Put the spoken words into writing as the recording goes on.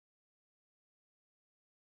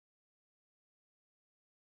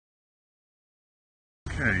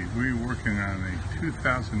Okay, we're working on a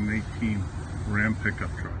 2018 Ram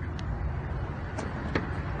pickup truck.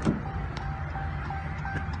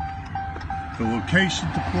 The location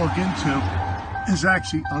to plug into is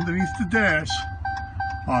actually underneath the dash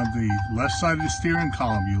on the left side of the steering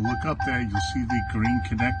column. You look up there, you'll see the green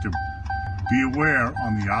connector. Be aware,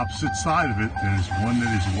 on the opposite side of it, there's one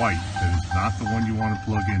that is white. That is not the one you want to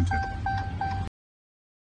plug into.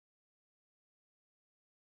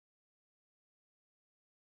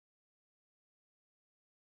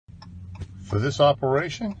 For this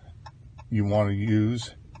operation, you want to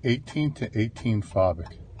use 18 to 18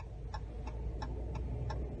 Fabric.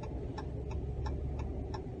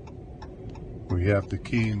 We have the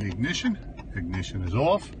key in the ignition. Ignition is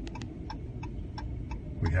off.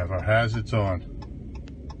 We have our hazards on.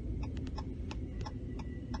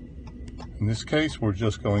 In this case, we're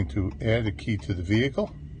just going to add a key to the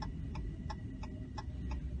vehicle.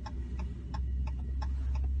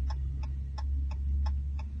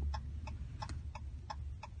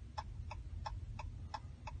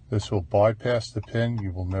 This will bypass the pin.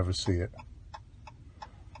 You will never see it.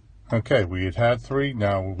 Okay, we had 3.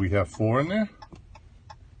 Now we have 4 in there.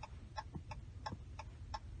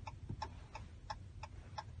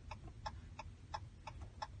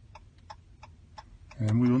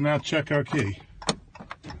 And we will now check our key.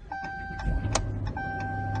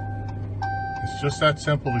 It's just that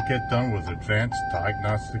simple to get done with advanced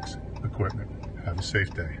diagnostics equipment. Have a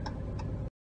safe day.